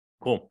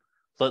Cool.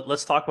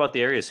 Let's talk about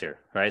the areas here,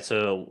 right?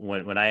 So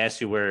when I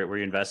asked you where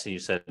you're investing, you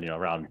said,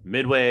 around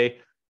Midway,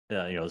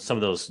 some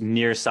of those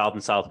near south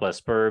and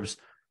southwest burbs.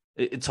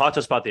 Talk to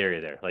us about the area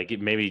there. Like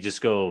maybe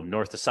just go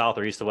north to south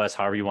or east to west,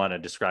 however you want to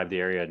describe the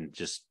area, and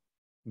just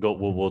go.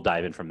 We'll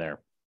dive in from there.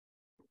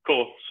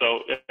 Cool. So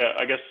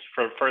I guess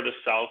for furthest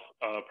south,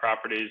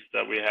 properties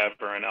that we have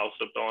are in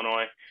𝗬𝗏𝗃,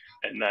 Illinois.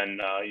 And then,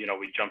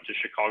 we jump to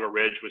Chicago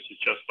Ridge, which is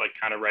just like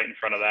kind of right in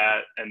front of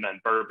that. And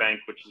then Burbank,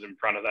 which is in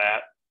front of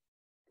that.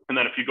 And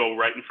then if you go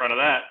right in front of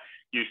that,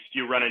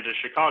 you run into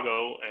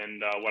Chicago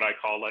and what I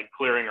call like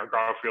Clearing or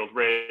Garfield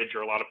Ridge,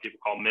 or a lot of people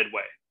call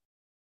Midway.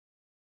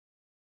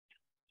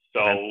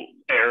 So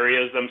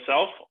areas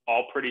themselves,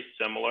 all pretty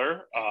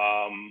similar.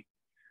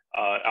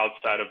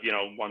 Outside of,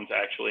 one's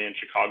actually in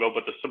Chicago,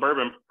 but the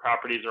suburban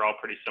properties are all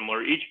pretty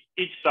similar.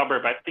 Each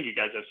suburb, I think you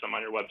guys have some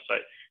on your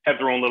website, have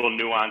their own little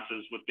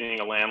nuances with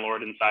being a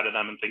landlord inside of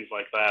them and things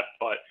like that.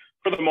 But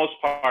for the most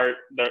part,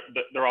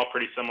 they're all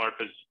pretty similar,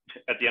 because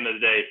at the end of the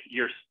day,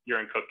 you're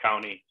in Cook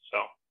County. So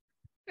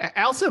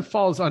𝗬𝗏𝗃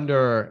falls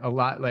under a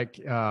lot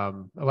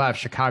of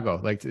Chicago.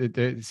 Like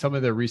some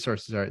of their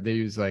resources they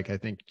use I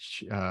think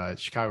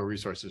Chicago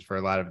resources for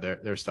a lot of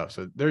their stuff.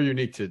 So they're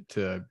unique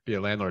to be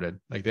a landlord in.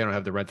 Like they don't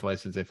have the rental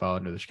license; they fall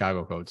under the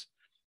Chicago codes.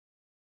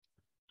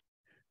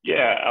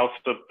 Yeah,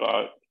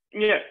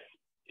 𝗬𝗏𝗃.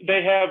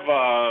 They have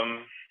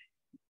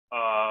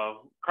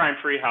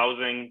crime-free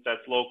housing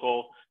that's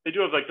local. They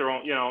do have like their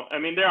own,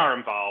 they are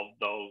involved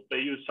though. They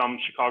use some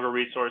Chicago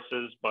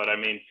resources, but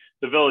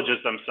the villages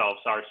themselves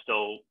are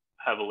still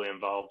heavily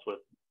involved with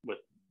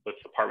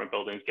apartment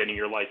buildings, getting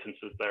your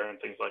licenses there and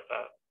things like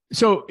that.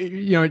 So,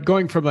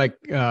 going from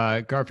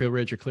Garfield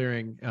Ridge or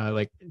Clearing,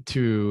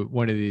 to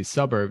one of these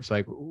suburbs,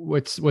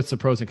 what's the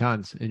pros and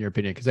cons in your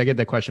opinion? Because I get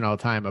that question all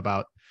the time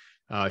about,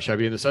 should I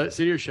be in the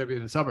city or should I be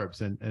in the suburbs?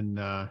 And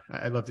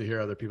I'd love to hear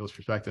other people's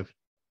perspective.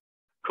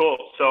 Cool.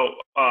 So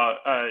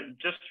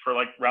just for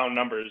round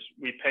numbers,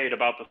 we paid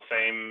about the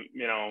same,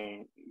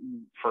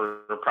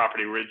 for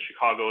property Ridge,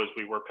 Chicago, as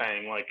we were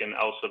paying in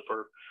𝗬𝗏𝗃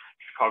or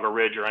Chicago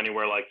Ridge or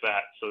anywhere like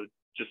that. So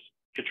just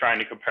trying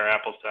to compare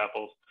apples to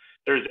apples.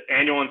 There's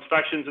annual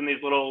inspections in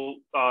these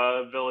little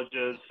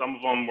villages. Some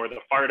of them where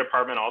the fire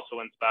department also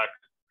inspects,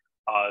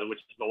 which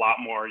is a lot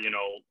more,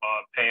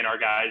 paying our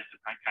guys to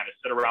kind of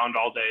sit around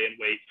all day and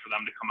wait for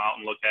them to come out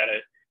and look at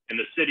it. In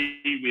the city,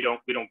 we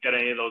don't get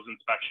any of those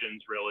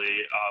inspections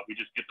really. We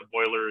just get the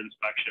boiler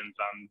inspections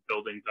on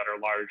buildings that are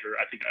larger.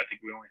 I think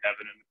we only have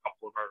it in a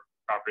couple of our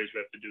properties.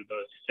 We have to do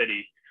the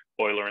city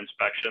boiler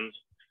inspections.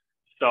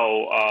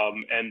 So,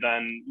 and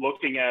then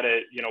looking at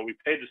it, we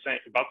paid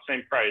about the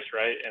same price,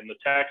 right? And the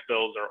tax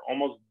bills are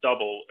almost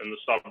double in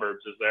the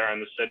suburbs as they are in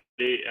the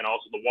city, and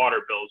also the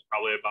water bill is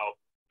probably about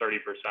 30%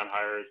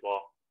 higher as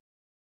well.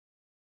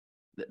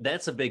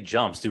 That's a big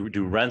jump.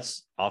 Do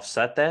rents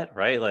offset that,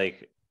 right?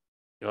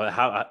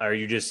 How are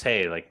you just,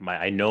 hey,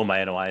 I know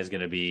my NOI is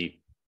going to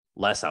be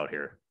less out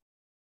here?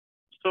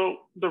 So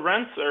the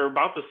rents are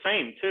about the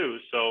same too.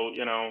 So,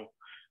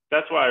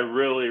 that's why I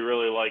really,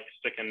 really like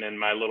sticking in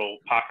my little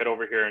pocket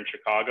over here in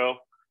Chicago.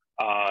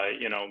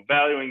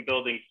 Valuing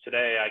buildings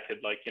today, I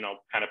could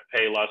kind of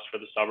pay less for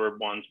the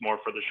suburb ones, more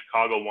for the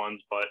Chicago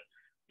ones. But,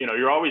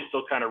 you're always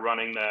still kind of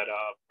running that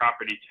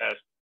property test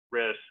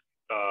risk.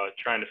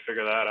 Trying to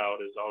figure that out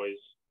is always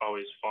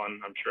fun.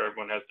 I'm sure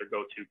everyone has their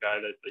go-to guy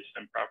that they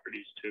send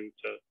properties to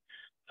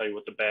tell you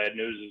what the bad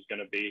news is going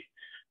to be.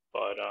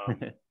 But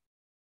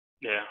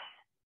yeah.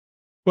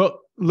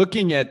 Well,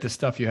 looking at the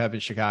stuff you have in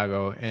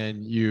Chicago,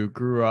 and you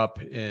grew up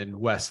in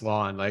West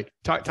Lawn,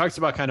 talks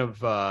about kind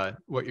of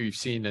what you've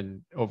seen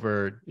and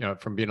over,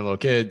 from being a little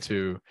kid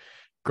to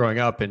growing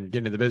up and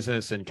getting into the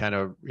business, and kind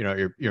of,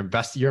 you're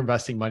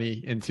investing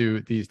money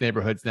into these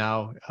neighborhoods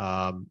now.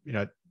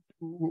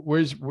 Where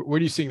are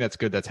you seeing that's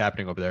good that's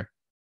happening over there?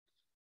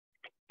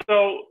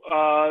 So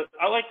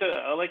I like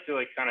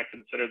to kind of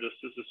consider this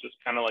is just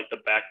kind of like the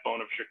backbone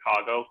of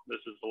Chicago.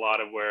 This is a lot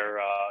of where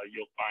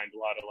you'll find a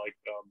lot of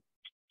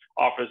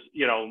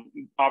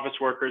office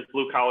workers,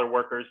 blue collar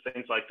workers,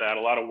 things like that.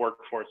 A lot of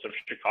workforce of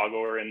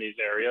Chicago are in these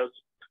areas.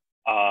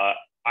 I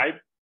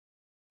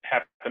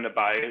happen to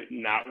buy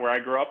not where I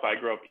grew up. I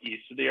grew up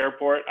east of the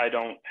airport. I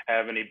don't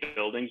have any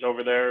buildings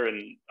over there,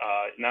 and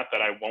not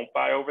that I won't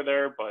buy over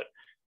there, but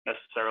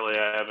necessarily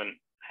I haven't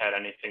had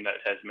anything that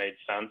has made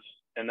sense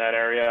in that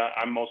area.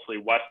 I'm mostly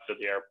west of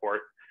the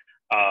airport,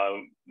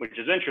 which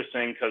is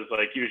interesting because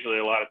usually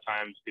a lot of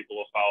times people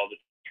will follow the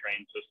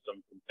train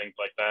systems and things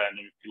like that. And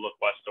if you look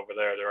west over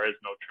there, there is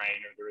no train,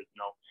 or there is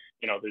no,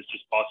 there's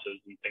just buses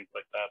and things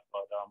like that.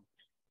 But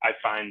I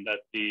find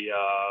that the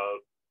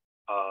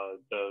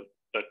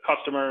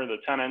customer, the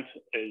tenant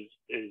is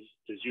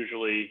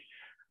usually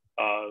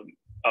of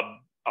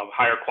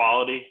higher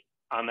quality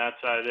on that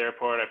side of the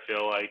airport. I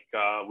feel like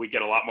we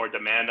get a lot more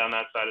demand on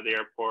that side of the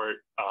airport.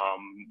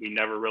 We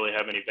never really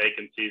have any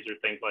vacancies or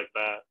things like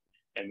that,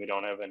 and we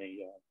don't have any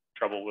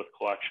trouble with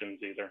collections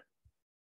either.